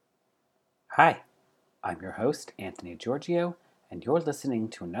Hi, I'm your host, Anthony Giorgio, and you're listening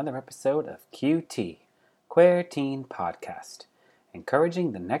to another episode of QT, Queer Teen Podcast,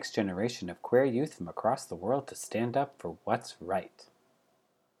 encouraging the next generation of queer youth from across the world to stand up for what's right.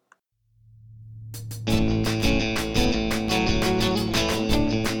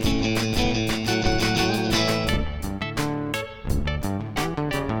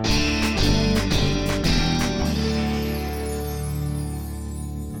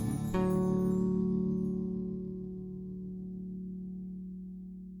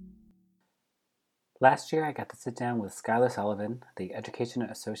 Last year, I got to sit down with Skylar Sullivan, the Education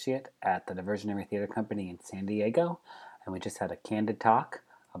Associate at the Diversionary Theater Company in San Diego, and we just had a candid talk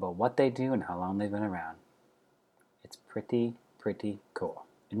about what they do and how long they've been around. It's pretty cool.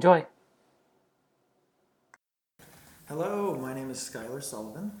 Enjoy! Hello, my name is Skylar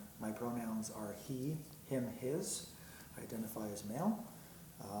Sullivan. My pronouns are he, him, his. I identify as male.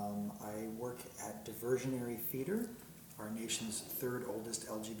 I work at Diversionary Theater, our nation's third oldest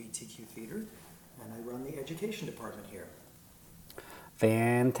LGBTQ theater, and I run the education department here.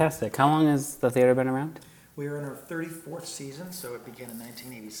 Fantastic. How long has the theater been around? We are in our 34th season, so it began in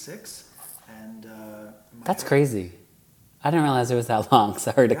 1986. And That's crazy. I didn't realize it was that long.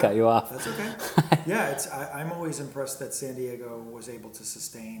 Sorry to cut you off. That's okay. Yeah, I'm always impressed that San Diego was able to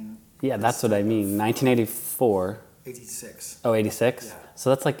sustain. Yeah, that's what I mean. 1984. 86. Oh, 86? Yeah.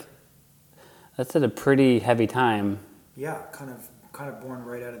 So that's at a pretty heavy time. Yeah, kind of born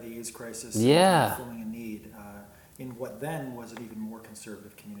right out of the AIDS crisis. Yeah. Filling a need in what then was an even more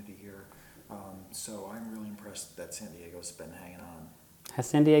conservative community here. So I'm really impressed that San Diego's been hanging on. Has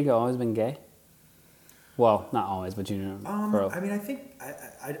San Diego always been gay? Well, not always, but you know. I mean, I think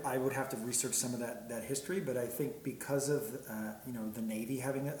I would have to research some of that history, but I think because of the Navy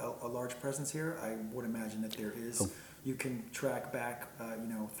having a large presence here, I would imagine that there is. Oh. You can track back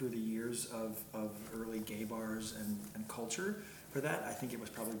through the years of early gay bars and culture for that. I think it was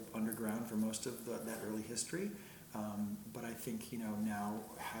probably underground for most of that early history, but I think now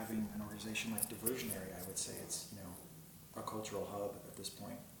having an organization like Diversionary, I would say it's a cultural hub at this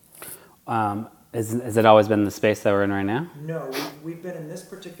point. Has it always been the space that we're in right now? No, we've been in this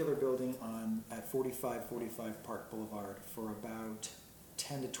particular building at 4545 Park Boulevard for about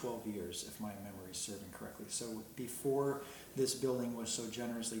 10 to 12 years, if my memory is serving correctly. So before this building was so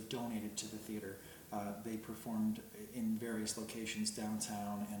generously donated to the theater, they performed in various locations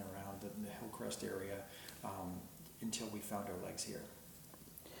downtown and around the Hillcrest area until we found our legs here.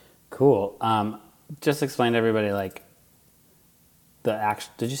 Cool. Just explain to everybody,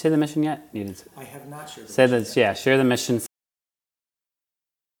 did you say the mission yet? I have not shared the mission. Say that, yeah, share the mission.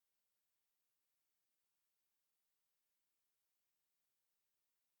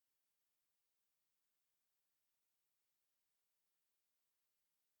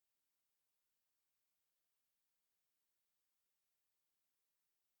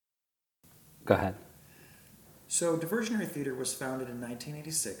 Go ahead. So Diversionary Theater was founded in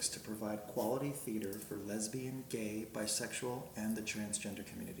 1986 to provide quality theater for lesbian, gay, bisexual, and the transgender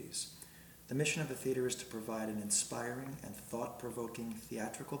communities. The mission of the theater is to provide an inspiring and thought-provoking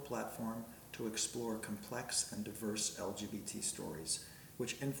theatrical platform to explore complex and diverse LGBT stories,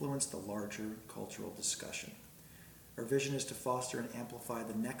 which influence the larger cultural discussion. Our vision is to foster and amplify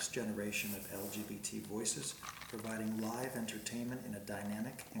the next generation of LGBT voices, providing live entertainment in a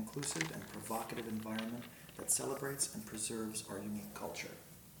dynamic, inclusive, and provocative environment that celebrates and preserves our unique culture.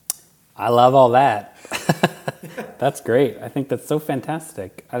 I love all that. That's great. I think that's so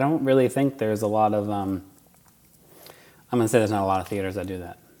fantastic. I don't really think there's a lot of, I'm going to say there's not a lot of theaters that do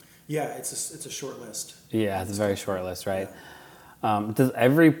that. Yeah, it's a short list. Yeah, it's a very short list, right? Yeah. Does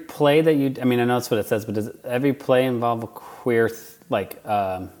every play that I know that's what it says, but does every play involve a queer,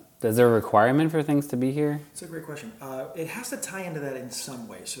 is there a requirement for things to be here? It's a great question. It has to tie into that in some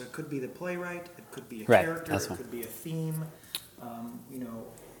way. So it could be the playwright, it could be a right, character, it could be a theme.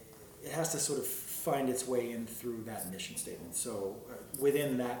 It has to sort of find its way in through that mission statement. So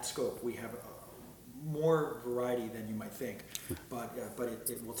within that scope, we have more variety than you might think, but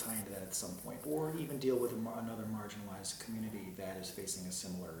it will tie into that at some point, or even deal with another marginalized community that is facing a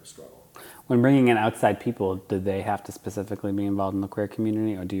similar struggle. When bringing in outside people, do they have to specifically be involved in the queer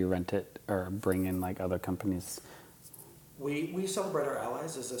community, or do you rent it or bring in other companies? We celebrate our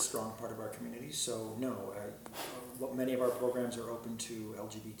allies as a strong part of our community, so no, many of our programs are open to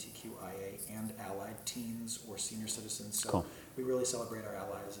LGBTQIA and allied teens or senior citizens, so cool. We really celebrate our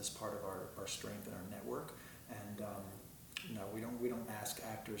allies as part of our strength and our network, and we don't ask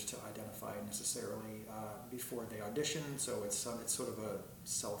actors to identify necessarily before they audition, so it's sort of a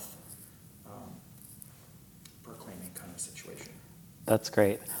self proclaiming kind of situation. That's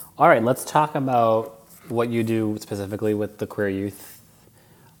great. All right, let's talk about what you do specifically with the queer youth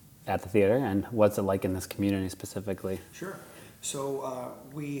at the theater, and what's it like in this community specifically. Sure. So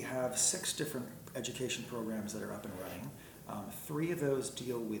we have 6 different education programs that are up and running. 3 of those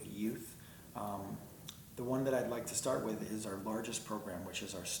deal with youth. The one that I'd like to start with is our largest program, which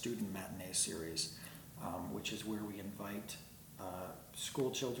is our student matinee series, which is where we invite school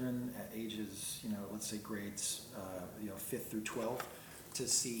children at ages, let's say grades, 5th through 12th, to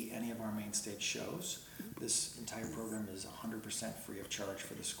see any of our main stage shows. This entire program is 100% free of charge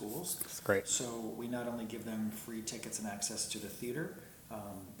for the schools. That's great. So we not only give them free tickets and access to the theater,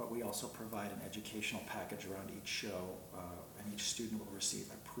 but we also provide an educational package around each show, and each student will receive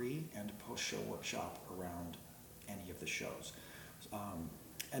a pre- and post-show workshop around any of the shows.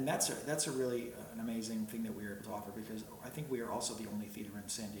 And that's a really an amazing thing that we're able to offer, because I think we are also the only theater in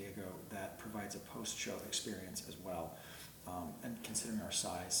San Diego that provides a post-show experience as well. And considering our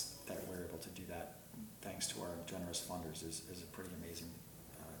size, that we're able to do that thanks to our generous funders is a pretty amazing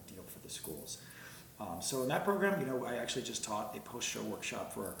deal for the schools. So in that program, I actually just taught a post-show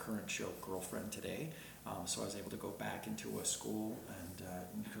workshop for our current show, Girlfriend, today. So I was able to go back into a school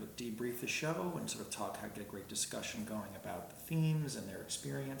and debrief the show and sort of get a great discussion going about the themes and their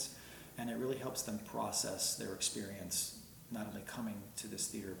experience. And it really helps them process their experience, not only coming to this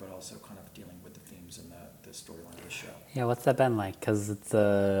theater, but also kind of dealing with the themes and the storyline of the show. Yeah, what's that been like? Because it's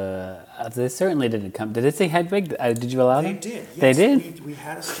they certainly didn't come. Did it say Hedwig? Did you allow them? They did. Yes. They did? We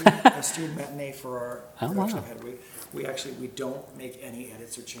had a student matinee for our production of Hedwig. We don't make any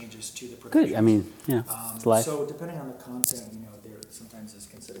edits or changes to the production. Good. I mean, it's live. So depending on the content, there sometimes is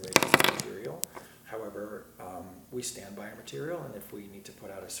consideration of material. However, we stand by our material, and if we need to put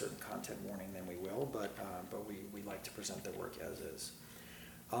out a certain content warning, then we will. But we like to present the work as is.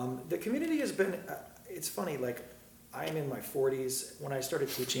 The community has been. It's funny. Like, I am in my 40s. When I started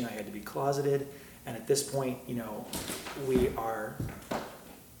teaching, I had to be closeted, and at this point, we are.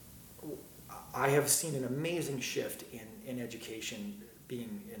 I have seen an amazing shift in education,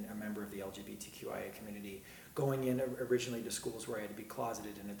 being a member of the LGBTQIA community, going in originally to schools where I had to be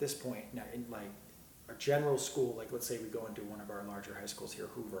closeted, and at this point, now in a general school, like let's say we go into one of our larger high schools here,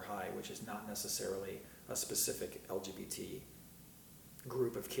 Hoover High, which is not necessarily a specific LGBT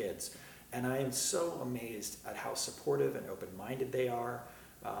group of kids, and I am so amazed at how supportive and open-minded they are.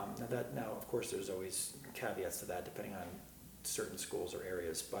 Now, of course, there's always caveats to that, depending on certain schools or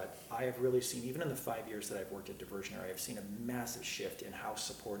areas, but I have really seen, even in the 5 years that I've worked at Diversionary, I've seen a massive shift in how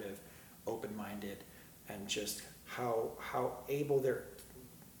supportive, open-minded, and just how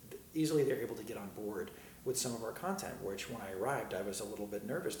easily they're able to get on board with some of our content, which when I arrived, I was a little bit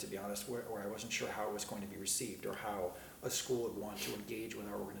nervous, to be honest, where I wasn't sure how it was going to be received or how a school would want to engage with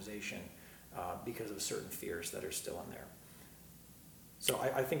our organization because of certain fears that are still in there. So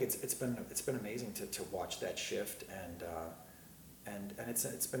I think it's been amazing to watch that shift, and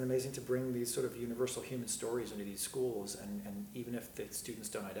it's been amazing to bring these sort of universal human stories into these schools, and even if the students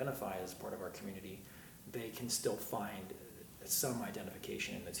don't identify as part of our community, they can still find some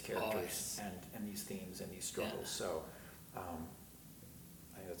identification in these characters and these themes and these struggles. Yeah. So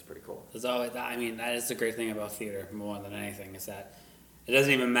I think that's pretty cool. There's always, that is the great thing about theater more than anything, is that it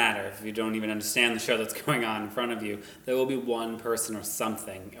doesn't even matter if you don't even understand the show that's going on in front of you. There will be one person or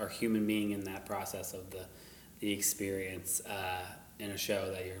something or human being in that process of the experience in a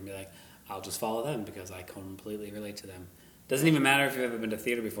show that you're going to be like, I'll just follow them because I completely relate to them. Doesn't even matter if you've ever been to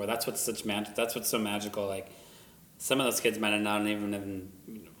theater before. That's what's so magical. Like, some of those kids might have not even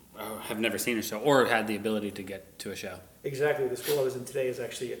have never seen a show or had the ability to get to a show. Exactly. The school I was in today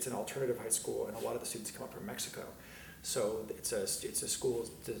it's an alternative high school, and a lot of the students come up from Mexico. So it's a school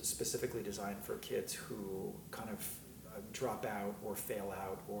specifically designed for kids who kind of drop out or fail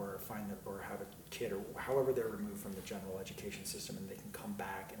out or or have a kid, or however they're removed from the general education system, and they can come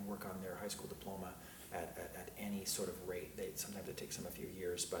back and work on their high school diploma at any sort of rate. Sometimes it takes them a few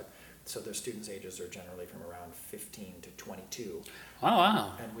years, but so their students' ages are generally from around 15 to 22. Oh,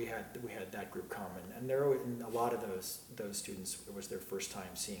 wow. And we had that group come, and a lot of those students, it was their first time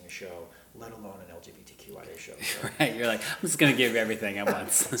seeing a show, let alone an LGBTQIA show. So. Right, you're like, I'm just going to give you everything at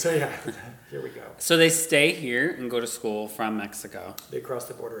once. So yeah, here we go. So they stay here and go to school from Mexico. They cross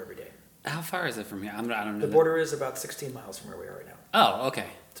the border every day. How far is it from here? I don't know. The border is about 16 miles from where we are right now. Oh, okay.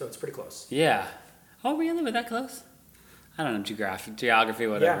 So it's pretty close. Yeah. Oh, really? We're that close? I don't know, geography,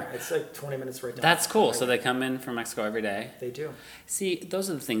 whatever. Yeah, it's like 20 minutes right down. That's cool. So they come in from Mexico every day. They do. See, those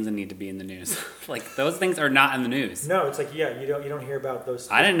are the things that need to be in the news. Like those things are not in the news. No, it's like you don't hear about those.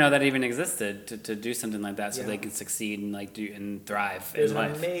 I didn't know that even existed to do something like that so Yeah. they can succeed and like do and thrive There's in an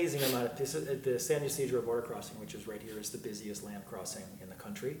life. amazing amount of the San Ysidro border crossing, which is right here, is the busiest land crossing in the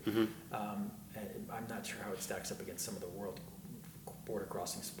country. Mm-hmm. And I'm not sure how it stacks up against some of the world border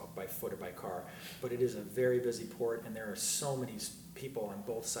crossings by foot or by car, but it is a very busy port, and there are so many people on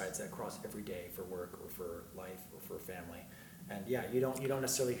both sides that cross every day for work or for life or for family. And yeah, you don't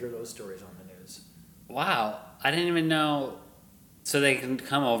necessarily hear those stories on the news. Wow, I didn't even know. So they can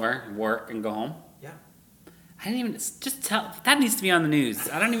come over, work, and go home. Yeah. I didn't even just tell. That needs to be on the news.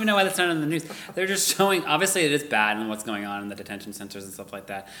 I don't even know why that's not on the news. They're just showing. Obviously, it is bad and what's going on in the detention centers and stuff like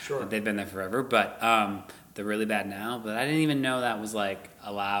that. Sure. They've been there forever, but they're really bad now. But I didn't even know that was like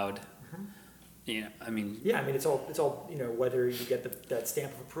allowed. Mm-hmm. You know, I mean. Yeah, I mean it's all whether you get that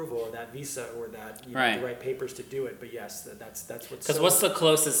stamp of approval or that visa or that Right. the right papers to do it. But yes, that's what's. Because what's the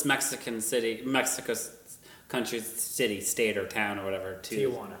closest Mexico country, city, state, or town or whatever to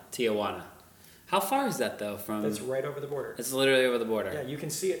Tijuana. Tijuana. How far is that though from? That's right over the border. It's literally over the border. Yeah, you can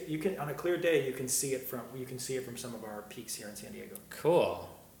see it. You can on a clear day. You can see it from some of our peaks here in San Diego. Cool.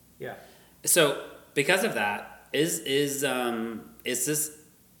 Yeah. So because of that, is this,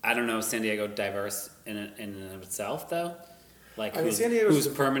 I don't know, San Diego diverse in and of itself though? Like I mean, San Diego's who's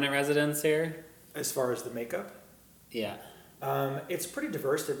permanent residents here? As far as the makeup, Yeah. it's pretty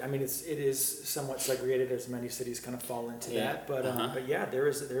diverse. I mean, it is somewhat segregated, as many cities kind of fall into Yeah. that. But yeah,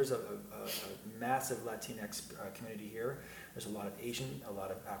 there's a massive Latinx community here. There's a lot of Asian, a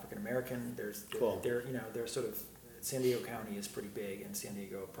lot of African American. Cool. There's sort of San Diego County is pretty big, and San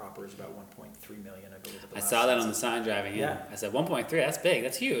Diego proper is about 1.3 million, I believe. I saw that on the sign driving in. Yeah. I said 1.3. That's big.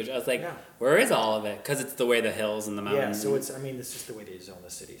 That's huge. I was like, Yeah. where is all of it? Because it's the way the hills and the Yeah, mountains. so it's just the way they zone the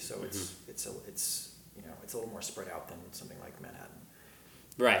city. So Mm-hmm. it's a little more spread out than something like Manhattan.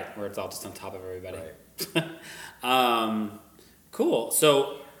 Right, where it's all just on top of everybody. Right. Cool.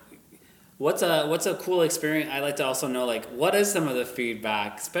 So, what's a cool experience? I like to also know, like, what is some of the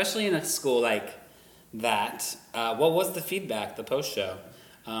feedback, especially in a school like that? What was the feedback, the post show?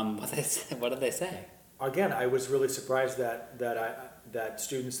 What did they say? Again, I was really surprised that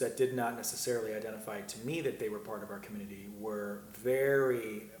students that did not necessarily identify to me that they were part of our community were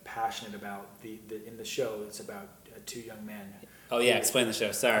very passionate about in the show. It's about two young men. Oh yeah, explain the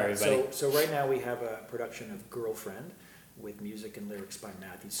show. Sorry, everybody. So right now we have a production of Girlfriend with music and lyrics by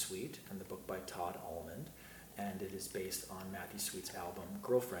Matthew Sweet and the book by Todd Almond. And it is based on Matthew Sweet's album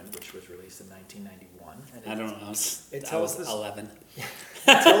Girlfriend, which was released in 1991. And I don't know. I was 11. It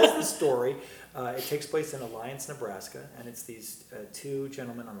tells the story. It takes place in Alliance, Nebraska, and it's these two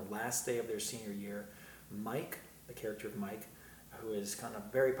gentlemen on the last day of their senior year. Mike, the character of Mike, who is kind of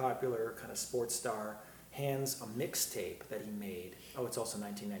very popular, kind of sports star, hands a mixtape that he made. Oh, it's also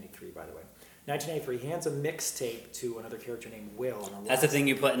 1993, by the way. 1993, he hands a mixtape to another character named Will. That's the thing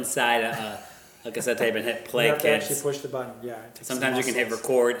you put inside a cassette tape and hit play, you have to kids. actually push the button, yeah. It takes Sometimes you some can hit muscles.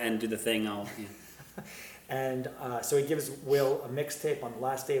 record and do the thing all. Yeah. And so he gives Will a mixtape on the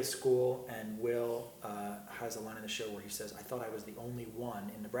last day of school, and Will has a line in the show where he says, "I thought I was the only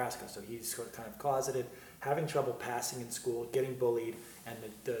one in Nebraska." So he's sort of kind of closeted, having trouble passing in school, getting bullied, and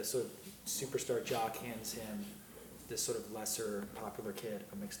the sort of superstar jock hands him this sort of lesser popular kid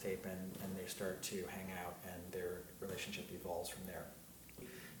a mixtape, and they start to hang out, and their relationship evolves from there.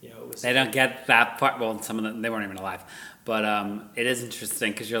 You know, it was. They don't get that part. Well, some of them, they weren't even alive. But it is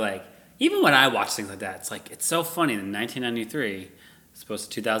interesting because you're like, even when I watch things like that, it's like, it's so funny that 1993, as opposed to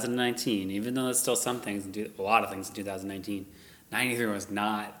 2019, even though there's still some things, a lot of things in 2019, 93 was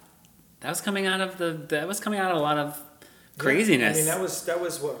not, that was coming out of a lot of craziness. Yeah, I mean, that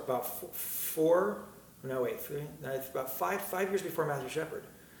was what, about about five years before Matthew Shepard.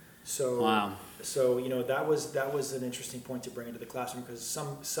 So, Wow. So that was an interesting point to bring into the classroom, because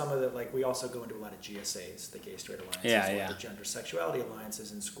some of the, like, we also go into a lot of GSAs, the Gay Straight Alliances, the Gender Sexuality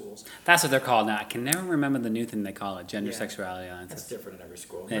Alliances in schools. That's what they're called now. I can never remember the new thing they call it, Gender Yeah. Sexuality Alliances. That's different in every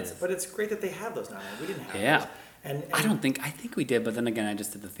school. It is. But it's great that they have those now. We didn't have Yeah. those. And I think we did, but then again, I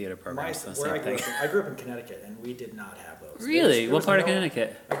just did the theater program, so where same thing. I grew up in Connecticut, and we did not have those. Really? There What was part of no-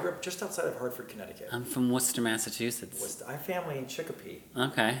 Connecticut? I grew up just outside of Hartford, Connecticut. I'm from Worcester, Massachusetts. I have family in Chicopee.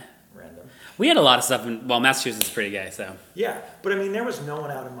 Okay. Random. We had a lot of stuff Massachusetts is pretty gay, so. Yeah, but I mean, there was no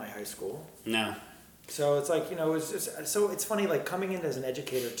one out in my high school. No. So it's like, so it's funny, like, coming in as an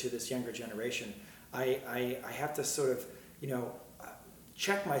educator to this younger generation, I have to sort of,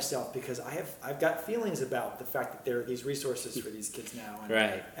 check myself, because I've got feelings about the fact that there are these resources for these kids now. And,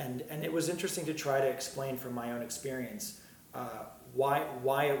 Right. And it was interesting to try to explain from my own experience why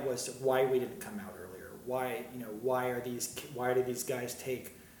we didn't come out earlier. Why did these guys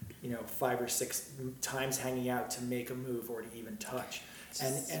take 5 or 6 times hanging out to make a move or to even touch?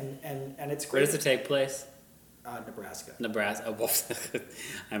 And it's great. Where does it take place? Nebraska. Nebraska. Well,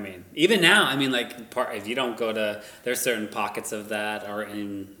 I mean, even now, I mean, like, if you don't go to, there's certain pockets of that, or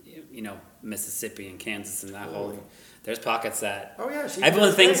in, Mississippi and Kansas and that whole. There's pockets that. Oh yeah.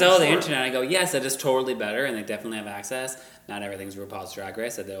 Everyone thinks, the internet. I go, yes, it is totally better, and they definitely have access. Not everything's RuPaul's Drag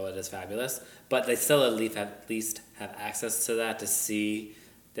Race, although it is fabulous, but they still at least have access to that to see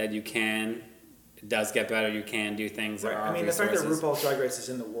that you can. It does get better. You can do things. Right. There are the fact that RuPaul's Drag Race is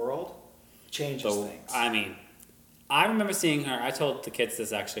in the world changes things. I mean, I remember seeing her. I told the kids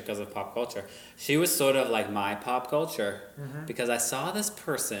this actually because of pop culture. She was sort of like my pop culture because I saw this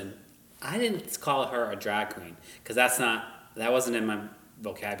person. I didn't call her a drag queen because that wasn't in my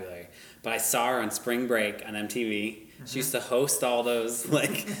vocabulary. But I saw her on Spring Break on MTV. She used to host all those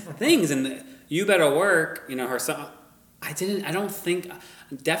things, and You Better Work. Her song.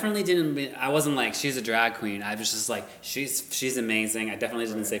 Definitely didn't. I wasn't like she's a drag queen. I was just like she's amazing. I definitely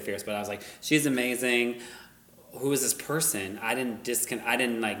didn't say fierce, but I was like she's amazing. Who is this person? I didn't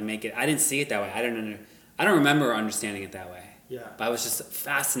make it. I didn't see it that way. I don't remember understanding it that way. Yeah. But I was just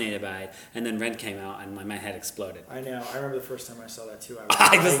fascinated by it, and then Red came out, and my head exploded. I know. I remember the first time I saw that too.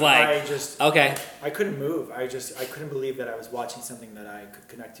 Okay. I couldn't move. I couldn't believe that I was watching something that I could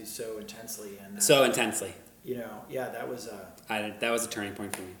connect to so intensely and. So intensely. Yeah, that was. That was a turning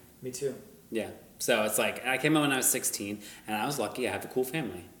point for me. Me too. Yeah. So it's like I came out when I was 16, and I was lucky. I have a cool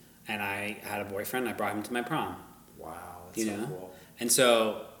family, and I had a boyfriend. I brought him to my prom. Wow, that's so cool. And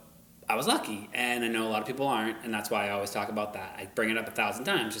so I was lucky, and I know a lot of people aren't, and that's why I always talk about that. I bring it up 1,000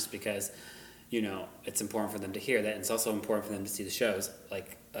 times just because, it's important for them to hear that, and it's also important for them to see the shows,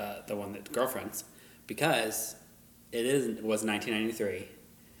 like the one that Girlfriends, because it was 1993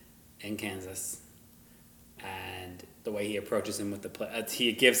 in Kansas, and the way he approaches him with the play,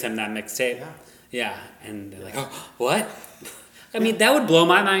 he gives him that mixtape. Yeah, and they're like, oh, what? I mean, that would blow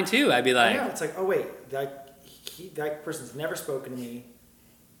my mind too. I'd be like, yeah, it's like, oh wait, that person's never spoken to me.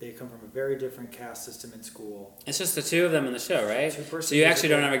 They come from a very different caste system in school. It's just the two of them in the show, right? So you actually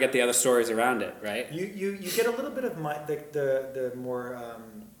don't ever get the other stories around it, right? You get a little bit of the more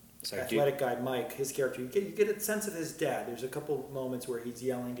athletic guy, Mike, his character. You get a sense of his dad. There's a couple moments where he's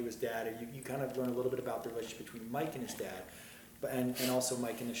yelling to his dad, and you kind of learn a little bit about the relationship between Mike and his dad. And also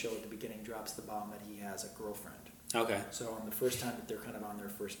Mike in the show at the beginning drops the bomb that he has a girlfriend. Okay. So on the first time that they're kind of on their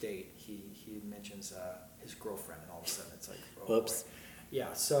first date, he mentions his girlfriend, and all of a sudden it's like, oh, whoops. Boy.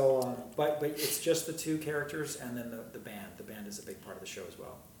 Yeah. So, but it's just the two characters, and then the band. The band is a big part of the show as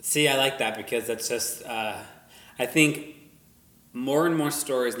well. See, I like that because that's just. I think more and more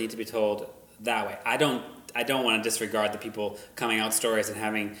stories need to be told that way. I don't want to disregard the people coming out stories and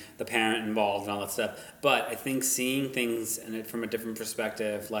having the parent involved and all that stuff. But I think seeing things from a different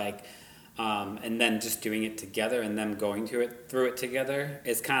perspective, and then just doing it together and them going through it together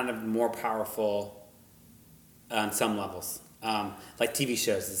is kind of more powerful on some levels. Like TV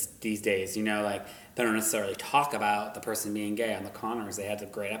shows these days, they don't necessarily talk about the person being gay. On The Conners, they had a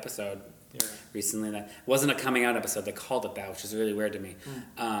great episode recently that wasn't a coming out episode. They called it that, which is really weird to me.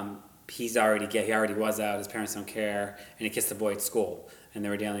 He's already gay. He already was out. His parents don't care, and he kissed a boy at school, and they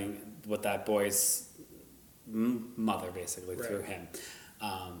were dealing with that boy's mother basically through him.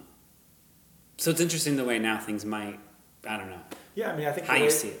 So it's interesting the way now things might. I don't know. Yeah, I mean, I think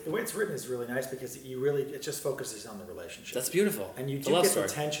the way it's written is really nice because it just focuses on the relationship. That's beautiful. And you do get the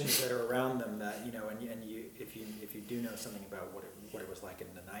tensions that are around them that, and if you do know something about what it was like in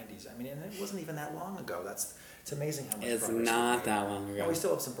the 90s, I mean, and it wasn't even that long ago. It's amazing how much it's not that long ago. And we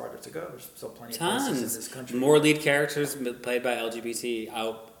still have some progress to go. There's still plenty of places in this country. More lead characters played by LGBT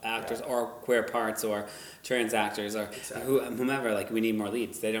actors or queer parts or trans actors or whomever. Like, we need more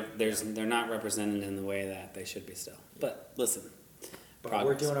leads. They're not represented in the way that they should be still. But listen. But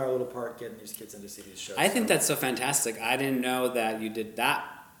we're doing our little part getting these kids in to see these shows. I think that's so fantastic. I didn't know that you did that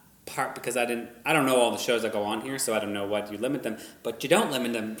part because I don't know all the shows that go on here, so I don't know what you limit them. But you don't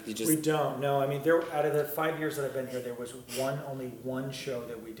limit them. We don't. No, I mean, out of the 5 years that I've been here, there was only one show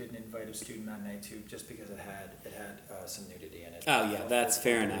that we didn't invite a student on night to, just because it had some nudity in it. Oh yeah, that's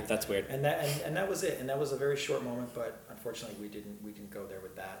fair enough. That's weird. And that was it. And that was a very short moment, but unfortunately we didn't go there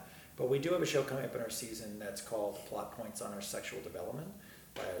with that. But we do have a show coming up in our season that's called Plot Points on Our Sexual Development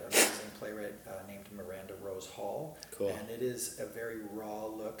by an amazing playwright named Miranda Rose Hall. Cool. And it is a very raw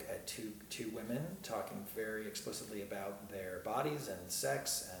look at two women talking very explicitly about their bodies and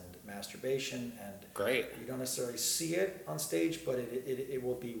sex and masturbation. And great. You don't necessarily see it on stage, but it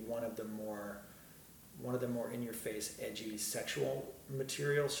will be one of the more one of the more in-your-face, edgy, sexual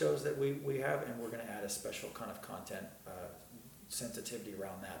material shows that we have, and we're going to add a special kind of content sensitivity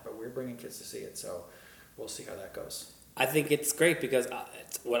around that. But we're bringing kids to see it, so we'll see how that goes. I think it's great because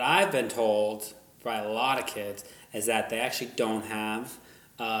what I've been told by a lot of kids is that they actually don't have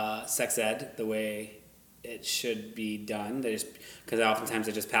sex ed the way it should be done. They just because oftentimes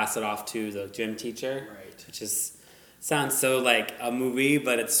they just pass it off to the gym teacher, Right. which is sounds so like a movie,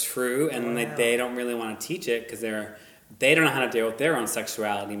 but it's true, and they don't really want to teach it because they don't know how to deal with their own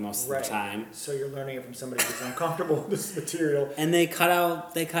sexuality most of the time. So you're learning it from somebody who's uncomfortable with this material. And they cut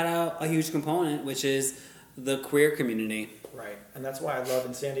out a huge component, which is the queer community. Right, and that's why I love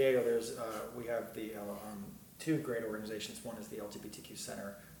in San Diego. We have the two great organizations. One is the LGBTQ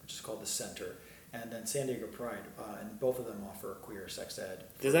Center, which is called the Center, and then San Diego Pride, and both of them offer queer sex ed.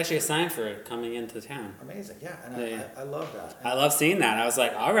 There's actually a sign for it coming into town. Amazing, yeah, and I love that. I love seeing that. I was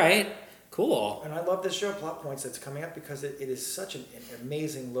like, all right, cool. And I love this show, Plot Points, that's coming up because it is such an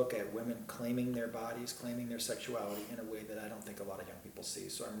amazing look at women claiming their bodies, claiming their sexuality in a way that I don't think a lot of young people see.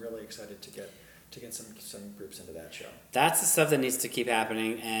 So I'm really excited to get some groups into that show. That's the stuff that needs to keep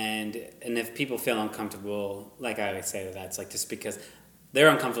happening, and if people feel uncomfortable, like I always say, that's like just because they're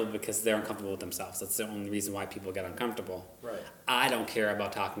uncomfortable because they're uncomfortable with themselves. That's the only reason why people get uncomfortable. Right. I don't care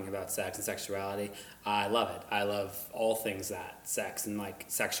about talking about sex and sexuality. I love it. I love all things that sex and like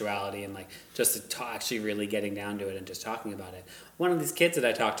sexuality and like just actually really getting down to it and just talking about it. One of these kids that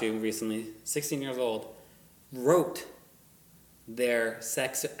I talked to recently, 16 years old, wrote their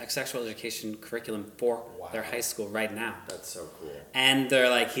sexual education curriculum for their high school right now. That's so cool. And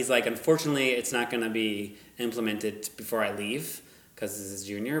he's like, unfortunately, it's not going to be implemented before I leave because this is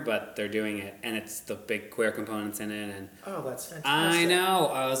junior, but they're doing it, and it's the big queer components in it. And oh, that's fantastic. I know.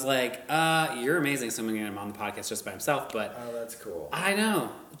 I was like, you're amazing. Someone getting him on the podcast just by himself, but oh, that's cool. I know.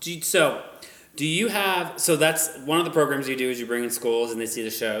 Do you have, so that's one of the programs you do is you bring in schools and they see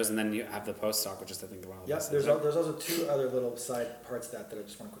the shows, and then you have the post-doc, which is I think one of the Yep, there's also two other little side parts that I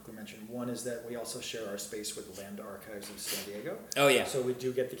just want to quickly mention. One is that we also share our space with the Lambda Archives of San Diego. Oh yeah. So we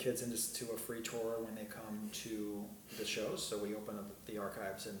do get the kids into a free tour when they come to the shows. So we open up the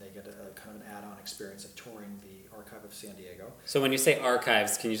archives and they get a kind of an add-on experience of touring the Archive of San Diego. So when you say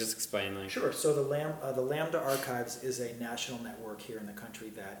archives, can you just explain? Sure. So the Lambda Archives is a national network here in the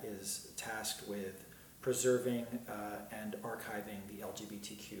country that is tasked with preserving and archiving the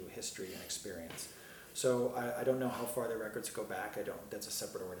LGBTQ history and experience. So I don't know how far their records go back. That's a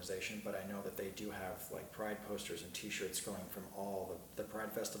separate organization, but I know that they do have like Pride posters and T-shirts going from all the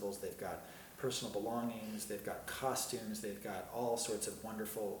Pride festivals. They've got personal belongings, they've got costumes, they've got all sorts of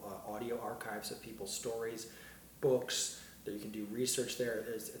wonderful audio archives of people's stories, books, that you can do research there.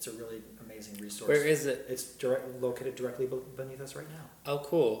 It's a really amazing resource. Where is it? It's located directly beneath us right now. Oh,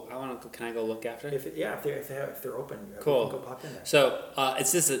 cool. Can I go look after? If they're open, cool. We can go pop in there.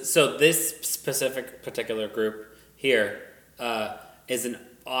 So this particular group here is an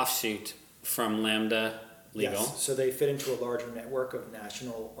offshoot from Lambda Legal. Yes. So they fit into a larger network of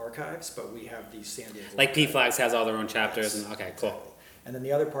national archives, but we have these San Diego. Like PFLAGS has all their own chapters, yes, and okay, exactly. cool. And then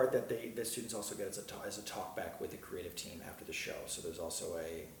the other part that the students also get is a talk back with the creative team after the show. So there's also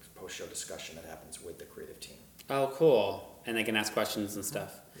a post-show discussion that happens with the creative team. Oh, cool. And they can ask questions and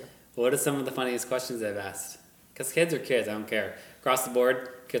stuff. Yep. What are some of the funniest questions they've asked? Because kids are kids, I don't care. Across the board,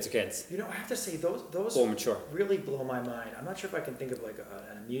 kids are kids. You know, I have to say, those Well, mature. really blow my mind. I'm not sure if I can think of like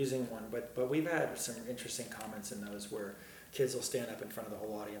an amusing one, but we've had some interesting comments in those where kids will stand up in front of the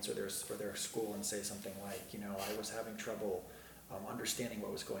whole audience or their school and say something like, you know, I was having trouble understanding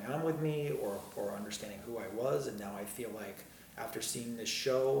what was going on with me or understanding who I was, and now I feel like after seeing this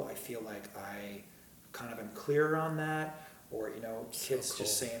show, I feel like I kind of am clearer on that. Or, you know, kids so cool.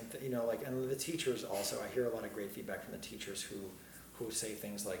 just saying, you know, like, and the teachers also, I hear a lot of great feedback from the teachers who say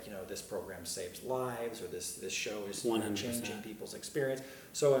things like, you know, this program saves lives, or this show is 100%. changing people's experience.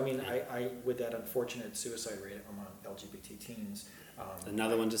 So, I mean, I with that unfortunate suicide rate among LGBT teens.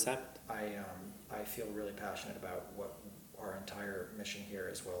 Another one just happened? I feel really passionate about what our entire mission here,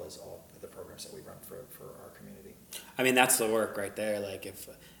 as well as all the programs that we run for our community. I mean, that's the work right there. Like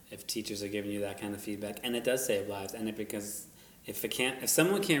if teachers are giving you that kind of feedback, and it does save lives, and because if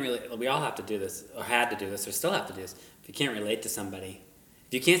someone can't relate, we all have to do this, or had to do this, or still have to do this. If you can't relate to somebody,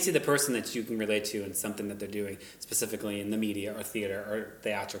 if you can't see the person that you can relate to in something that they're doing, specifically in the media or theater or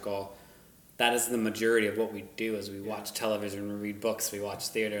theatrical, that is the majority of what we do. Is we watch television, we read books, we watch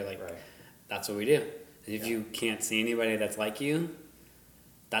theater. Like Right. That's what we do. And if you can't see anybody that's like you,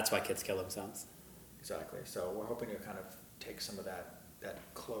 that's why kids kill themselves. Exactly. So we're hoping to kind of take some of that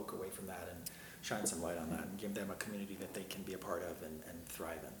cloak away from that and shine some light on that and give them a community that they can be a part of and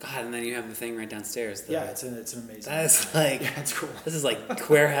thrive in. God, and then you have the thing right downstairs. Yeah, it's an amazing. That is like, yeah, it's cool. This is like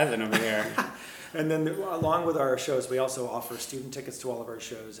queer heaven over here. And then along with our shows, we also offer student tickets to all of our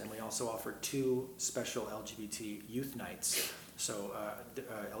shows, and we also offer 2 special LGBT youth nights. So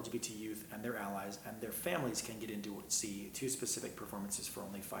LGBT youth and their allies and their families can get into see 2 specific performances for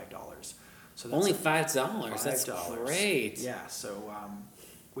only $5. So that's Only $5. That's great. Yeah. So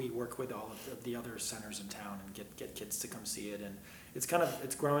we work with all of the other centers in town and get kids to come see it, and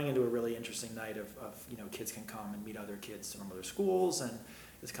it's growing into a really interesting night of kids can come and meet other kids from other schools, and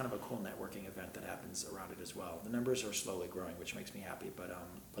it's kind of a cool networking event that happens around it as well. The numbers are slowly growing, which makes me happy, but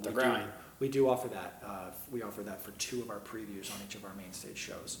they're growing. We do offer that. We offer that for 2 of our previews on each of our main stage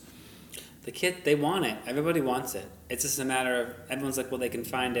shows. The kid, they want it. Everybody wants it. It's just a matter of, everyone's like, well, they can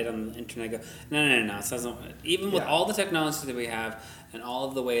find it on the internet. I go, no. It doesn't, even with all the technology that we have and all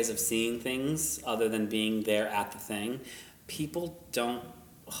of the ways of seeing things other than being there at the thing, people don't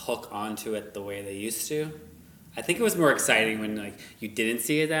hook onto it the way they used to. I think it was more exciting when like you didn't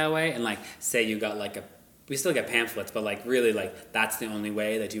see it that way, and like say you got like we still get pamphlets, but like really like that's the only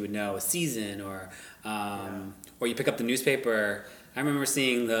way that you would know a season, or you pick up the newspaper. I remember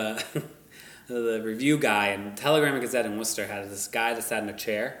seeing the the review guy in Telegram and Gazette in Worcester had this guy that sat in a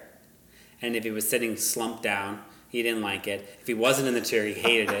chair, and if he was sitting slumped down, he didn't like it. If he wasn't in the chair, he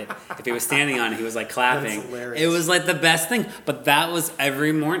hated it. If he was standing on it, he was like clapping. It was like the best thing. But that was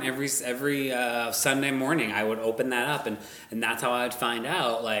every morning, every Sunday morning, I would open that up, and that's how I would find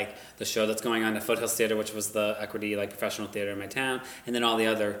out like the show that's going on at Foothills Theater, which was the equity like professional theater in my town, and then all the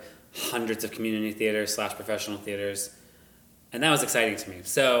other hundreds of community theaters / professional theaters, and that was exciting to me.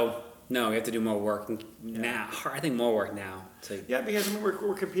 So no, we have to do more work now. I think more work now. Yeah, because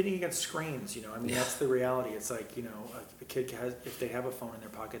we're competing against screens. That's the reality. It's like a kid has, if they have a phone in their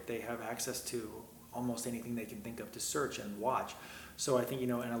pocket, they have access to almost anything they can think of to search and watch. So I think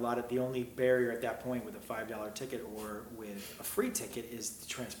and a lot of the only barrier at that point with a $5 ticket or with a free ticket is the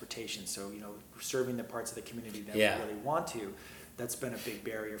transportation. So serving the parts of the community that we really want to. That's been a big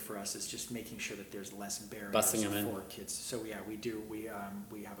barrier for us, is just making sure that there's less barriers for kids. So we do. We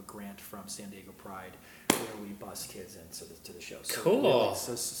have a grant from San Diego Pride where we bus kids to the show. So cool. Really,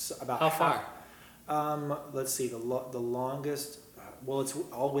 so about how far? Let's see. The longest. Well, it's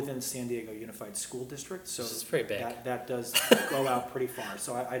all within San Diego Unified School District, so it's pretty big. That does go out pretty far.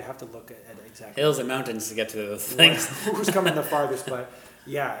 So I'd have to look at exactly hills and mountains to get to those things. Who's coming the farthest, but.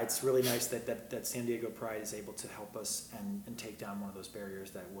 Yeah, it's really nice that San Diego Pride is able to help us and take down one of those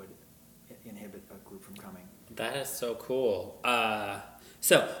barriers that would inhibit a group from coming. That is so cool.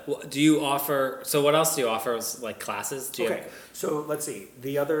 So do you offer? So what else do you offer? Like classes? So let's see.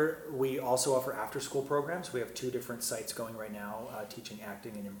 We also offer after-school programs. We have 2 different sites going right now, teaching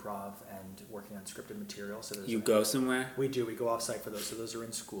acting and improv and working on scripted material. So you go somewhere? We do. We go off-site for those. So those are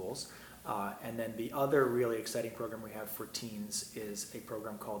in schools. And then the other really exciting program we have for teens is a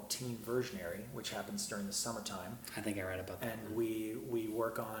program called Teen Versionary, which happens during the summertime. I think I read about that. And we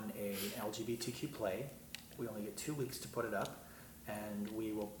work on an LGBTQ play. We only get 2 weeks to put it up, and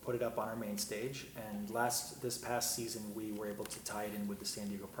we will put it up on our main stage. And this past season, we were able to tie it in with the San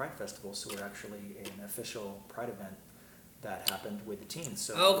Diego Pride Festival, so we're actually an official Pride event that happened with the teens.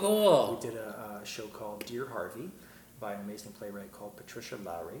 So cool. We did a show called Dear Harvey by an amazing playwright called Patricia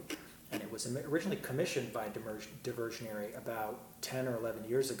Lowry. And it was originally commissioned by Diversionary about 10 or 11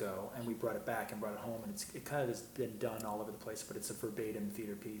 years ago, and we brought it back and brought it home, and it kind of has been done all over the place, but it's a verbatim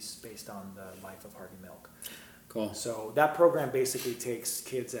theater piece based on the life of Harvey Milk. Cool. So that program basically takes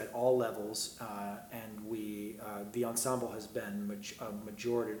kids at all levels, and the ensemble has been a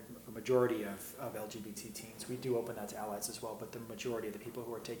majority of LGBT teens. We do open that to allies as well, but the majority of the people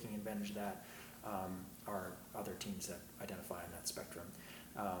who are taking advantage of that are other teens that identify on that spectrum.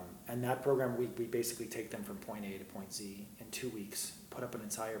 And that program, we basically take them from point A to point Z in 2 weeks, put up an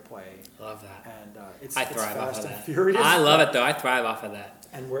entire play. Love that. And I thrive off of that. Furious. I love it though. I thrive off of that.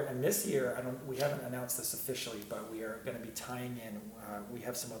 And this year, we haven't announced this officially, but we are going to be tying in. We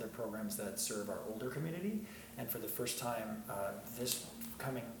have some other programs that serve our older community, and for the first time this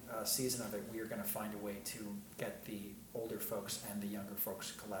coming season of it, we are going to find a way to get the older folks and the younger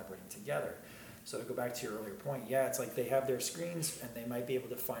folks collaborating together. So to go back to your earlier point, it's like they have their screens and they might be able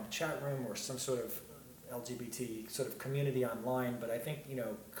to find a chat room or some sort of LGBT sort of community online, but I think,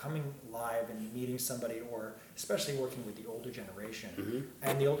 coming live and meeting somebody, or especially working with the older generation,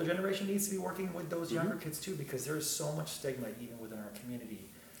 and the older generation needs to be working with those younger kids too, because there is so much stigma even within our community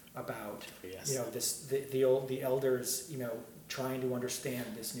about, the elders, trying to understand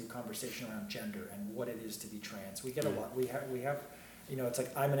this new conversation around gender and what it is to be trans. We get a lot. We have it's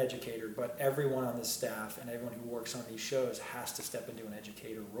like I'm an educator, but everyone on the staff and everyone who works on these shows has to step into an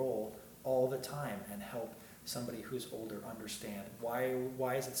educator role all the time and help somebody who's older understand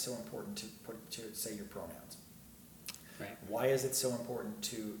why is it so important to say your pronouns. Right. Why is it so important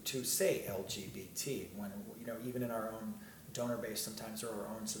to say LGBT when even in our own donor base sometimes, or our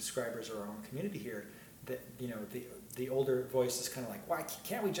own subscribers, or our own community here, that the older voice is kind of like, why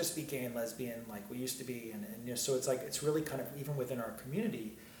can't we just be gay and lesbian like we used to be, and so it's like it's really kind of even within our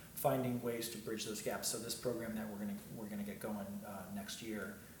community finding ways to bridge those gaps. So this program that we're gonna get going next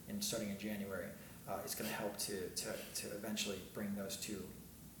year and starting in January is going to help to eventually bring those two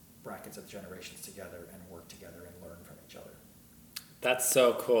brackets of generations together and work together and learn from each other. That's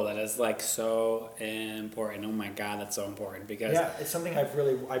so cool. That is like so important. Oh my God, that's so important because it's something I've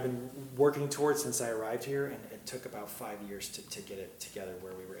been working towards since I arrived here, and it took about 5 years to get it together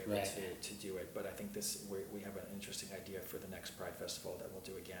where we were able to do it. But I think we have an interesting idea for the next Pride Festival that we'll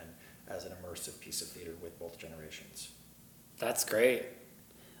do again as an immersive piece of theater with both generations. That's great.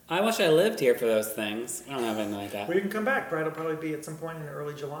 I wish I lived here for those things. I don't have anything like that. Well, you can come back. Pride will probably be at some point in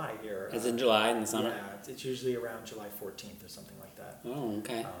early July here. Is it in July in the summer? Yeah, it's usually around July 14th or something like that. Oh,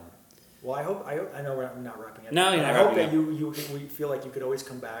 okay. Well, I hope I know I'm not wrapping up. No, you're not I hope wrapping that we feel like you could always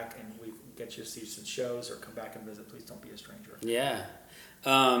come back and we get you to see some shows or come back and visit. Please don't be a stranger. Yeah.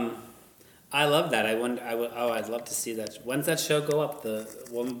 I love that. I'd love to see that. When's that show go up?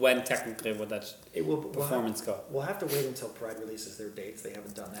 When technically would that performance go up? We'll have to wait until Pride releases their dates. They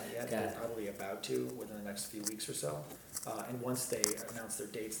haven't done that yet. Got They're it. probably about to within the next few weeks or so. And once they announce their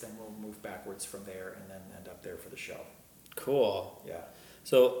dates, then we'll move backwards from there and then end up there for the show. Cool. Yeah.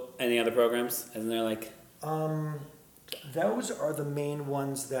 So, any other programs? Isn't there like? Those are the main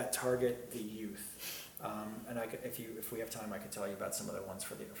ones that target the youth. And if we have time, I could tell you about some of the ones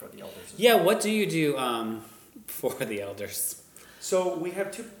for the elders. Yeah, what do you do for the elders? So we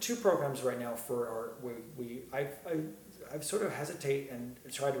have two programs right now for our. I've sort of hesitate and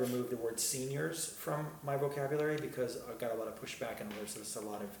try to remove the word seniors from my vocabulary because I've got a lot of pushback and there's just a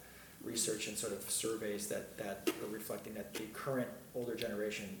lot of research and sort of surveys that are reflecting that the current older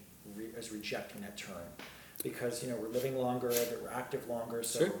generation is rejecting that term because we're living longer, we're active longer,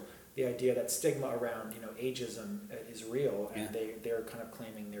 so. Sure. The idea that stigma around ageism is real, and Yeah. they're kind of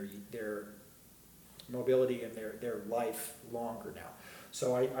claiming their mobility and their life longer now.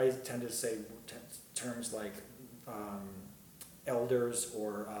 So I tend to say terms like elders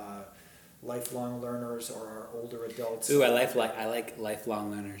or lifelong learners or our older adults. Ooh, I like lifelong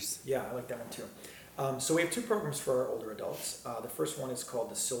learners. Yeah, I like that one too. So we have two programs for our older adults. The first one is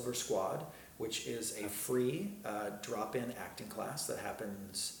called the Silver Squad, which is a free drop-in acting class that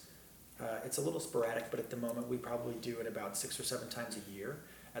happens. It's a little sporadic, but at the moment we probably do it about 6 or 7 times a year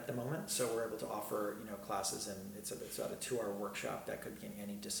at the moment. So we're able to offer classes, and it's about a 2-hour workshop that could be in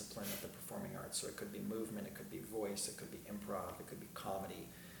any discipline of the performing arts. So it could be movement, it could be voice, it could be improv, it could be comedy,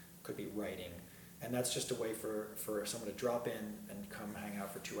 it could be writing, and that's just a way for someone to drop in and come hang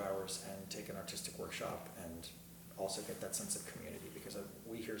out for 2 hours and take an artistic workshop and also get that sense of community because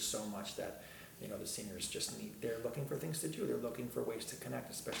we hear so much that. The seniors they're looking for things to do. They're looking for ways to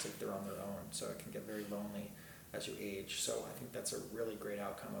connect, especially if they're on their own. So it can get very lonely as you age. So I think that's a really great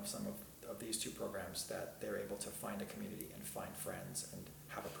outcome of some of these two programs, that they're able to find a community and find friends and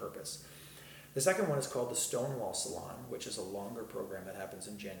have a purpose. The second one is called the Stonewall Salon, which is a longer program that happens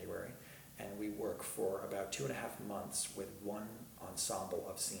in January. And we work for about 2.5 months with one ensemble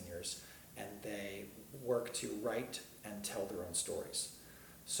of seniors, and they work to write and tell their own stories.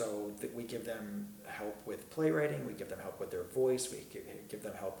 So we give them help with playwriting, we give them help with their voice, we give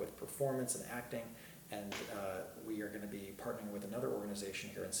them help with performance and acting, and we are going to be partnering with another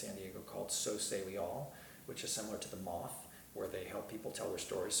organization here in San Diego called So Say We All, which is similar to the Moth, where they help people tell their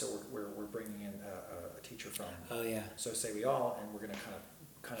stories. So we're bringing in a teacher from So Say We All, and we're going to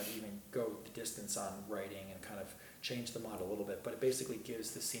kind of even go the distance on writing and kind of change the model a little bit, but it basically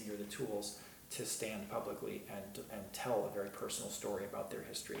gives the senior the tools to stand publicly and tell a very personal story about their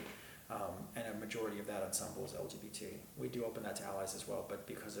history. And a majority of that ensemble is LGBT. We do open that to allies as well, but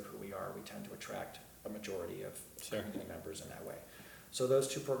because of who we are, we tend to attract a majority of community members in that way. So those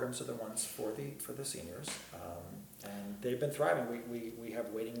two programs are the ones for the seniors, and they've been thriving. We have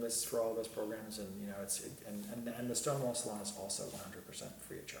waiting lists for all those programs, and and the Stonewall Salon is also 100%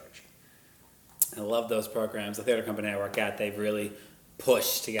 free of charge. I love those programs. The theater company I work at, they've really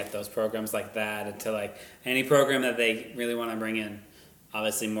pushed to get those programs like that, and to like any program that they really want to bring in,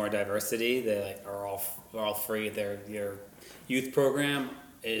 obviously more diversity. They are all free. Your youth program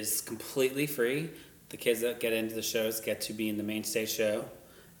is completely free. The kids that get into the shows get to be in the main stage show,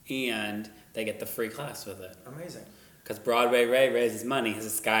 and they get the free class with it. Amazing. because Broadway Ray raises money. He's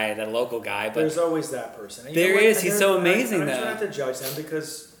this guy, that local guy, but There's always that person. And there is. He's so amazing, I though. try not to judge them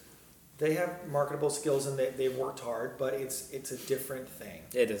because they have marketable skills and they've worked hard, but it's a different thing.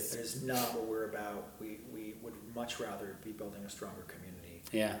 It is. It is not what we're about. We would much rather be building a stronger community.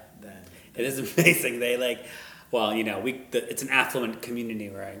 Yeah. Than It is amazing. They like, well, you know, it's an affluent community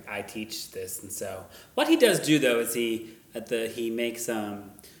where I teach this, and so what he does do though is he makes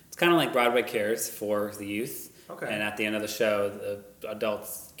it's kind of like Broadway Cares for the youth. Okay. And at the end of the show, the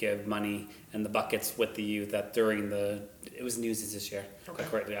adults give money in the buckets with the youth. That it was Newsies this year. Okay.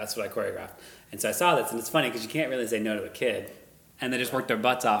 That's what I choreographed. And so I saw this, and it's funny because you can't really say no to a kid, and they just work their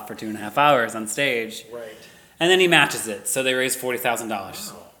butts off for 2.5 hours on stage. Right. And then he matches it, so they raised $40,000.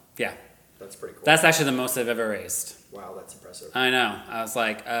 Wow. Yeah. That's pretty cool. That's actually the most I've ever raised. Wow, that's impressive. I know. I was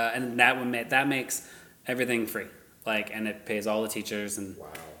like, and that makes everything free. Like, and it pays all the teachers, and Wow.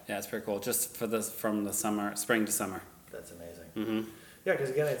 yeah, it's pretty cool. Just for from the spring to summer. That's amazing. Mm-hmm. Yeah, because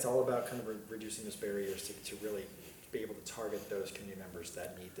again, it's all about kind of reducing those barriers to really be able to target those community members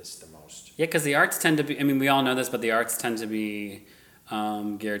that need this the most. Yeah, because the arts tend to be. I mean, we all know this, but the arts tend to be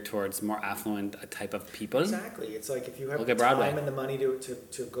geared towards more affluent type of people. Exactly. It's like if you have Look the at Broadway. time and the money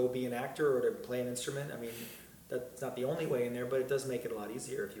to go be an actor or to play an instrument, I mean, that's not the only way in there, but it does make it a lot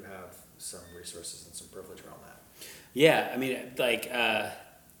easier if you have some resources and some privilege around that. Yeah, I mean, like,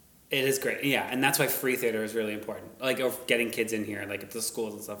 it is great. Yeah, and that's why free theater is really important. Like, or getting kids in here, like at the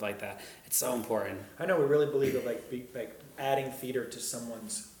schools and stuff like that. It's so important. I know we really believe that like adding theater to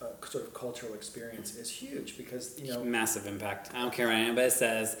someone's sort of cultural experience is huge because, you know, Massive impact. I don't care what anybody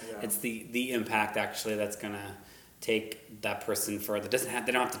says. Yeah. It's the impact actually that's gonna take that person further. They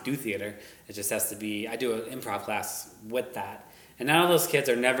don't have to do theater. It just has to be. I do an improv class with that, and none of those kids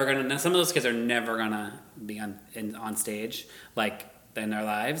are never gonna. Some of those kids are never gonna be on stage like in their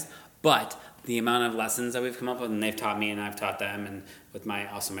lives. But the amount of lessons that we've come up with, and they've taught me, and I've taught them, and with my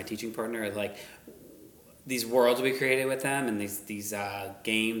teaching partner, is like these worlds we created with them, and these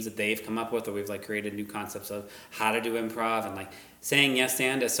games that they've come up with, or we've like created new concepts of how to do improv, and like saying yes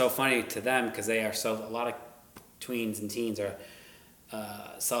and is so funny to them because they are a lot of tweens and teens are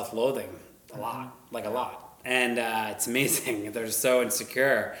self-loathing a lot. And it's amazing. They're so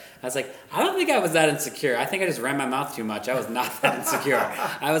insecure. I was like, I don't think I was that insecure. I think I just ran my mouth too much. I was not that insecure.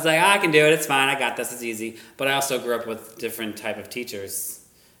 I was like, I can do it. It's fine. I got this. It's easy. But I also grew up with different type of teachers.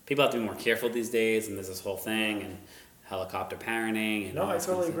 People have to be more careful these days, and there's this whole thing, and helicopter parenting. And no, all I this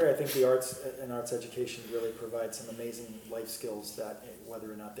kind of totally stuff. agree. I think the arts and arts education really provides some amazing life skills that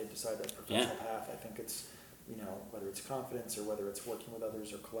whether or not they decide that professional path, I think it's, you know, whether it's confidence or whether it's working with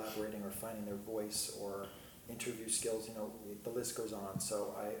others or collaborating or finding their voice or interview skills, you know, the list goes on.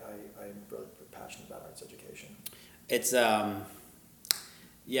 So I'm really passionate about arts education. It's the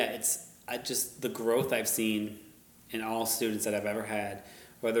growth I've seen in all students that I've ever had,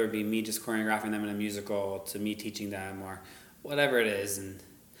 whether it be me just choreographing them in a musical to me teaching them or whatever it is, and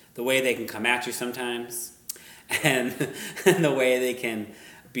the way they can come at you sometimes, and the way they can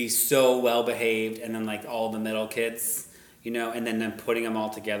be so well behaved, and then like all the middle kids, you know, and then putting them all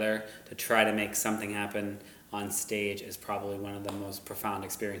together to try to make something happen on stage is probably one of the most profound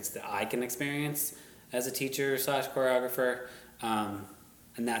experiences that I can experience as a teacher / choreographer, and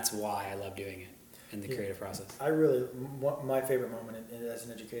that's why I love doing it in the creative process. My favorite moment as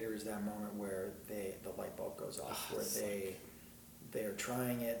an educator is that moment where the light bulb goes off, where they are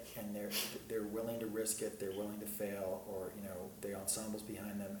trying it and they're willing to risk it, they're willing to fail, or, you know, the ensemble's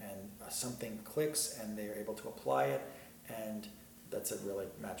behind them and something clicks and they're able to apply it, and that's a really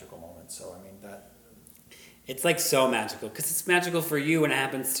magical moment. So I mean that. It's like so magical because it's magical for you when it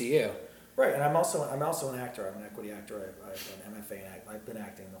happens to you. Right, and I'm also an actor. I'm an equity actor. I've done MFA and I've been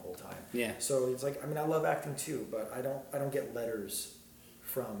acting the whole time. Yeah. So it's like, I mean, I love acting too, but I don't get letters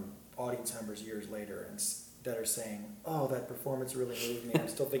from audience members years later that are saying, "Oh, that performance really moved me." I'm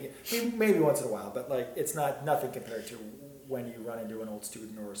still thinking, maybe once in a while, but like it's nothing compared to when you run into an old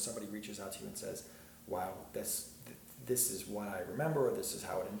student or somebody reaches out to you and says, "Wow, this is what I remember, or this is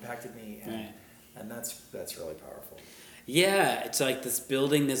how it impacted me," and Right. and that's really powerful. Yeah, it's like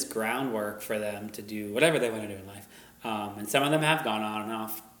building this groundwork for them to do whatever they want to do in life. And some of them have gone on and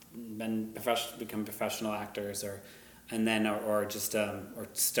off, become professional actors, or just or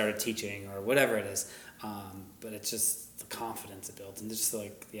started teaching or whatever it is. But it's just the confidence it builds, and just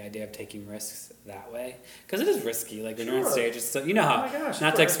like the idea of taking risks that way, because it is risky. Like when you're on Sure. stage, it's so, you know how. Oh my gosh,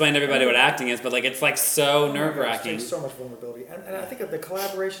 not to explain to everybody what acting is, but like it's like so nerve wracking. There's so much vulnerability, and I think that the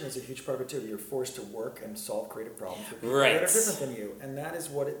collaboration is a huge part of it too. You're forced to work and solve creative problems with people Right. that are different than you, and that's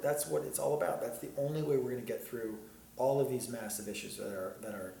what it's all about. That's the only way we're going to get through all of these massive issues that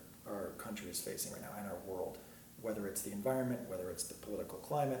our country is facing right now and our world. whether it's the environment, whether it's the political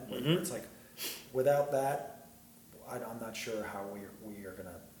climate, whether Mhm. it's like, without that, I'm not sure how we are going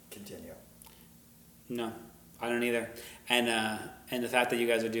to continue. No, I don't either. And the fact that you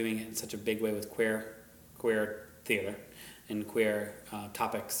guys are doing it in such a big way with queer theater and queer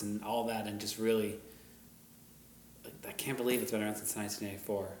topics and all that, and just really, I can't believe it's been around since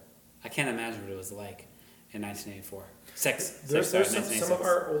 1984. I can't imagine what it was like in 1984. There's some of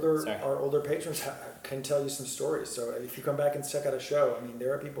our Sorry. older patrons can tell you some stories. So if you come back and check out a show, I mean,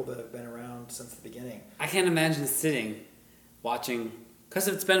 there are people that have been around since the beginning. I can't imagine sitting, watching, because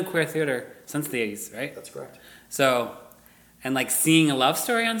it's been queer theater since the 80s, right? That's correct. So, and like seeing a love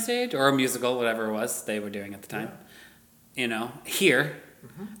story on stage or a musical, whatever it was they were doing at the time, you know, here,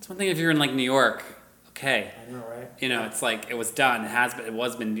 it's one thing if you're in like New York, okay. I know, right? You know, it's like it was done. It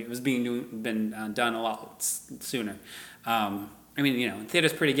was being done a lot sooner. I mean, you know,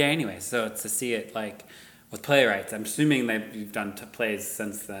 theater's pretty gay anyway, so to see it like with playwrights. I'm assuming that you've done plays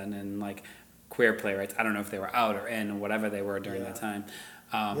since then, and like queer playwrights. I don't know if they were out or in, or whatever they were during that time.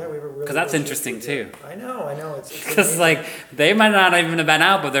 Yeah, we were really. Because that's interesting too. I know. It's Because like they might not even have been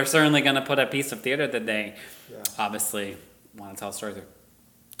out, but they're certainly going to put a piece of theater that they obviously want to tell a story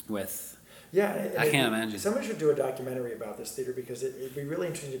with. Yeah, I can't imagine. Someone should do a documentary about this theater because it'd be really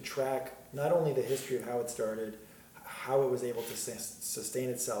interesting to track not only the history of how it started, how it was able to sustain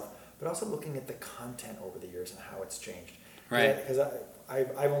itself, but also looking at the content over the years and how it's changed. Right. Because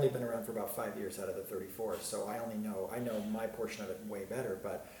I've only been around for about 5 years out of the 34, so I know my portion of it way better.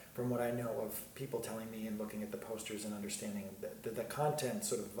 But from what I know of people telling me and looking at the posters and understanding that the content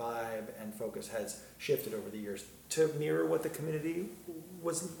sort of vibe and focus has shifted over the years to mirror what the community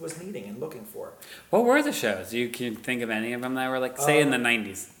was needing and looking for. What were the shows? You can think of any of them that were like, say, in the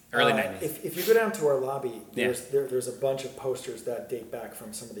 90s, early 90s? If you go down to our lobby, there's a bunch of posters that date back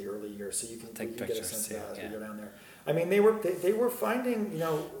from some of the early years, so you can get a sense of that as we go down there. I mean, they were finding, you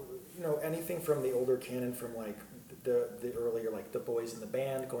know, anything from the older canon, from like the earlier, like the Boys in the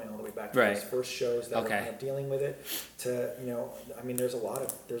Band, going all the way back to those first shows that were kind of dealing with it, to, you know, I mean, there's a lot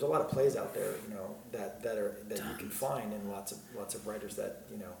of plays out there, you know, that you can find, and lots of writers that,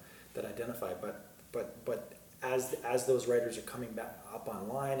 you know, that identify, but as those writers are coming back up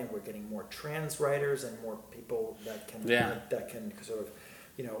online, and we're getting more trans writers and more people that can sort of,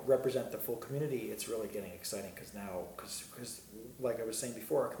 you know, represent the full community, it's really getting exciting because like I was saying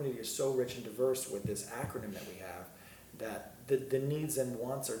before, our community is so rich and diverse with this acronym that we have, that the needs and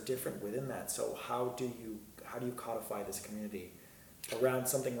wants are different within that. So how do you codify this community around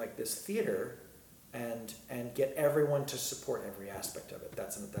something like this theater, and get everyone to support every aspect of it?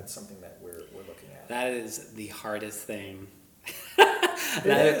 That's something that we're looking at. That is the hardest thing.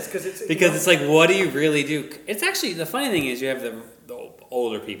 Because it's like, what do you really do? It's actually, the funny thing is, you have the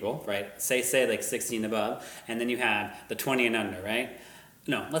older people, right? Say like 16 above, and then you have the 20 and under, right?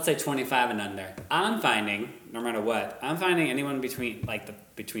 No, let's say 25 and under. I'm finding, no matter what, anyone between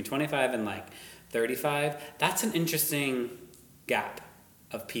 25 and like 35. That's an interesting gap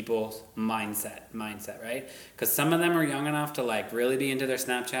of people's mindset, right? Because some of them are young enough to like really be into their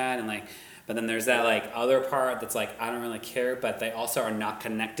Snapchat and like. But then there's that like other part that's like, I don't really care, but they also are not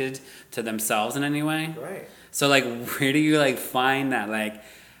connected to themselves in any way. Right. So like, where do you like find that like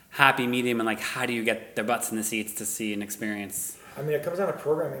happy medium, and like how do you get their butts in the seats to see and experience? I mean, it comes down to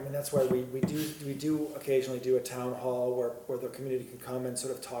programming. I mean, that's why we do occasionally do a town hall where the community can come and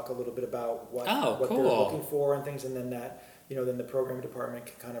sort of talk a little bit about what they're looking for and things, and then that, you know, then the programming department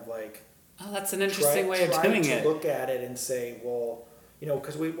can kind of like, oh, that's an interesting way of doing it. Look at it and say, well, you know,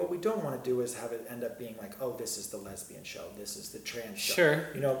 because what we don't want to do is have it end up being like, oh, this is the lesbian show, this is the trans show. Sure.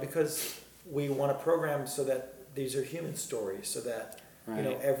 You know, because we want to program so that these are human stories, so that you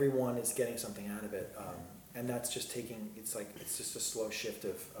know, everyone is getting something out of it. And that's just it's just a slow shift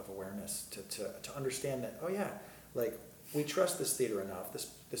of awareness to understand that, oh yeah, like we trust this theater enough.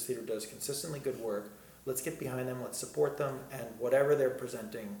 This theater does consistently good work. Let's get behind them. Let's support them, and whatever they're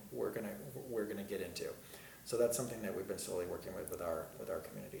presenting, we're gonna get into. So that's something that we've been slowly working with our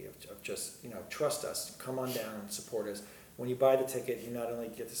community of just, you know, trust us, come on down and support us. When you buy the ticket, you not only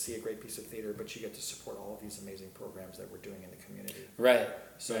get to see a great piece of theater, but you get to support all of these amazing programs that we're doing in the community. Right.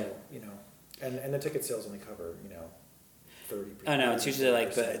 So you know, and the ticket sales only cover, you know, 30%. Oh no, it's usually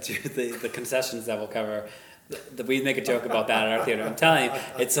like the concessions that will cover. We make a joke about that at our theater. I'm telling you,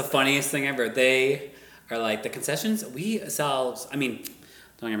 it's the funniest thing ever. They are like, the concessions we sell. I mean,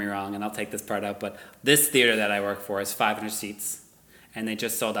 don't get me wrong, and I'll take this part out, but this theater that I work for is 500 seats, and they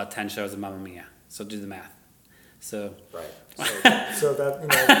just sold out 10 shows of Mamma Mia. So do the math. So Right. So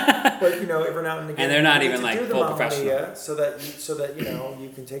that but every now and again, And they're not you even, get to like, do the full Mamma professional. Mia so that you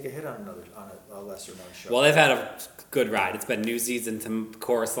can take a hit on a lesser known show. well, they've had a good ride. It's been Newsies into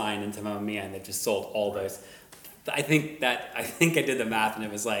Chorus Line into Mamma Mia, and they've just sold all those. I think I did the math, and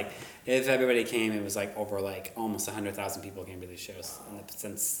it was like if everybody came, it was like over like almost 100,000 people came to these shows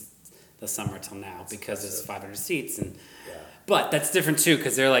since the summer till now because it's 500 seats and. Yeah. But that's different too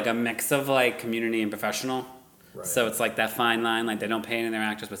because they're like a mix of like community and professional. Right. So it's like that fine line. Like they don't pay any of their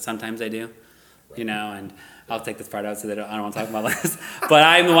actors, but sometimes they do. Right. And I'll take this part out so I don't want to talk about this. But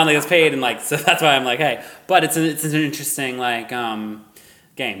I'm the one that gets paid, and like so that's why I'm like, hey. But it's an interesting like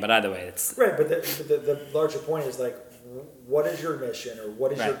game. But either way, it's Right, but the larger point is like, what is your mission or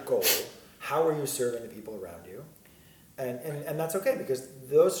what is your Right. goal? How are you serving the people around you? And that's okay because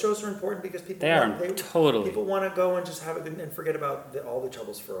those shows are important because people They are, totally. people want to go and just have a good and forget about all the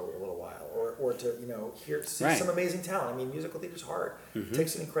troubles for a little while or to see Right. some amazing talent. I mean, musical theater's hard. It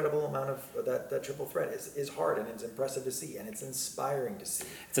takes an incredible amount of that triple threat is hard and it's impressive to see and it's inspiring to see.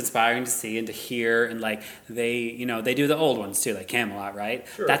 It's inspiring to see and to hear, and like they do the old ones too, like Camelot, right?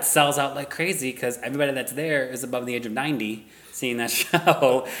 Sure. That sells out like crazy because everybody that's there is above the age of 90 seeing that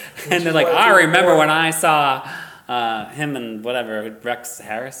show, and they're like, why I it's remember more- when I saw him and whatever Rex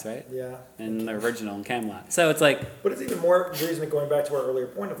Harris, right? Yeah. In the original in Camelot. So it's like, But it's even more reason going back to our earlier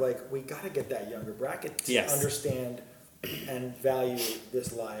point of like we got to get that younger bracket to Yes. understand and value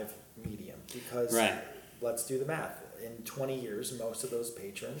this live medium because Right. let's do the math. In 20 years, most of those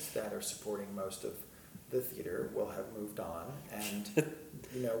patrons that are supporting most of the theater will have moved on, and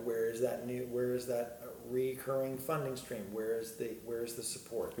where is that recurring funding stream? Where is the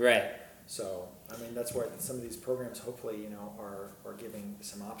support? right. So, I mean, that's why some of these programs hopefully, are giving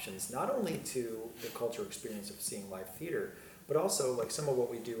some options, not only to the cultural experience of seeing live theater, but also like some of what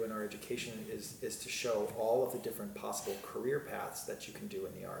we do in our education is to show all of the different possible career paths that you can do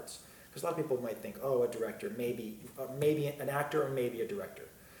in the arts. Because a lot of people might think, oh, a director, maybe an actor or maybe a director.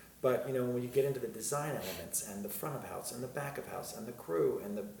 But, when you get into the design elements and the front of house and the back of house and the crew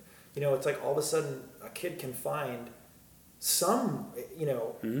and it's like all of a sudden a kid can find some,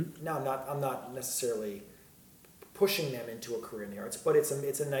 now I'm not necessarily pushing them into a career in the arts, but it's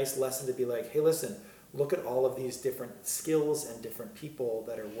a nice lesson to be like, hey, listen, look at all of these different skills and different people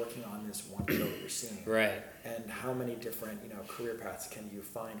that are working on this one show that you're seeing. Right. And how many different, career paths can you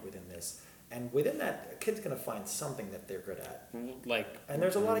find within this? And within that, a kid's going to find something that they're good at. Like, And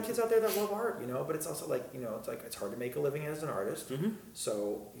there's a lot of kids out there that love art, but it's also like, it's hard to make a living as an artist. Mhm.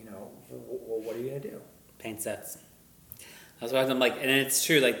 So, well, what are you going to do? paint sets. That's why I'm like, and it's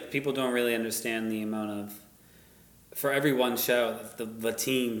true, like, people don't really understand the amount of, for every one show, the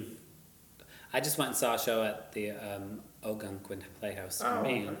team, I just went and saw a show at the Algonquin Playhouse in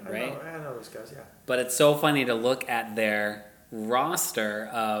Maine, right? I know those guys, yeah. But it's so funny to look at their roster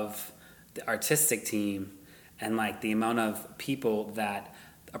of the artistic team and like the amount of people that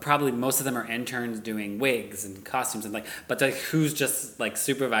are probably, most of them are interns doing wigs and costumes and like, but like who's just like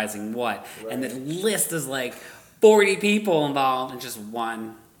supervising what? Right. And the list is like 40 people involved in just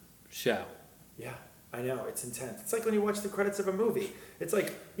one show. Yeah, I know, it's intense. It's like when you watch the credits of a movie. It's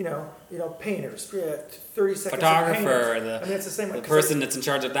like, painters, 30 seconds Photographer, of painters. I mean, it's the same. the person that's in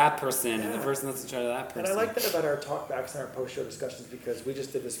charge of that person, and the Yeah. person that's in charge of that person. And I like that about our talkbacks and our post-show discussions because we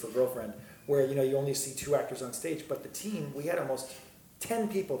just did this for Girlfriend, where you only see 2 actors on stage, but the team, we had almost 10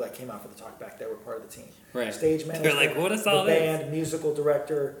 people that came out for the talkback that were part of the team. Right. Stage They're manager, like, what is all the this? band, musical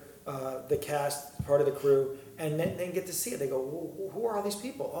director, the cast, part of the crew, and then they get to see it. They go, well, who are all these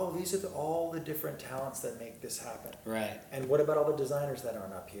people? Oh, these are all the different talents that make this happen. Right. And what about all the designers that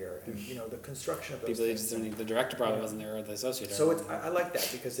aren't up here? And the construction of those People, things. the director probably wasn't there, or the associate. So I like that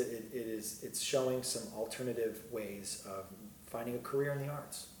because it's showing some alternative ways of finding a career in the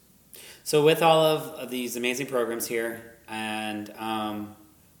arts. So with all of these amazing programs here and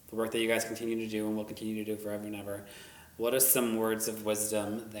the work that you guys continue to do and will continue to do forever and ever, what are some words of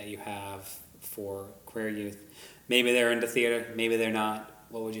wisdom that you have for queer youth? Maybe they're into theater, maybe they're not.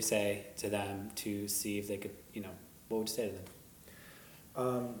 What would you say to them to see if they could, what would you say to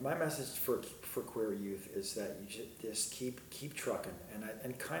them? My message for queer youth is that you should just keep trucking,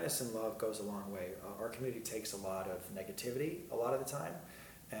 and kindness and love goes a long way. Our community takes a lot of negativity a lot of the time,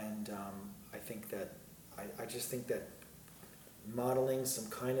 and I just think that modeling some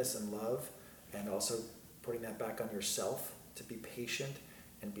kindness and love, and also putting that back on yourself to be patient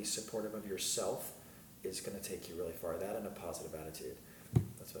and be supportive of yourself is going to take you really far. That and a positive attitude.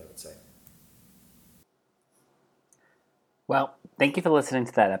 That's what I would say. Well, thank you for listening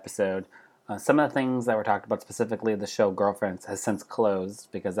to that episode. Some of the things that were talked about, specifically the show Girlfriends, has since closed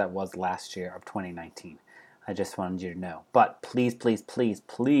because that was last year of 2019. I just wanted you to know. But please, please, please,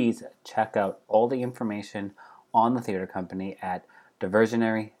 please check out all the information on the theater company at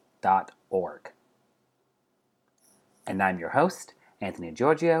diversionary.org. And I'm your host, Anthony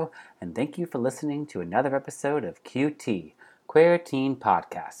Giorgio, and thank you for listening to another episode of QT, Queer Teen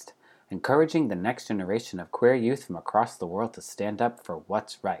Podcast, encouraging the next generation of queer youth from across the world to stand up for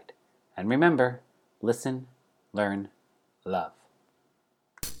what's right. And remember, listen, learn, love.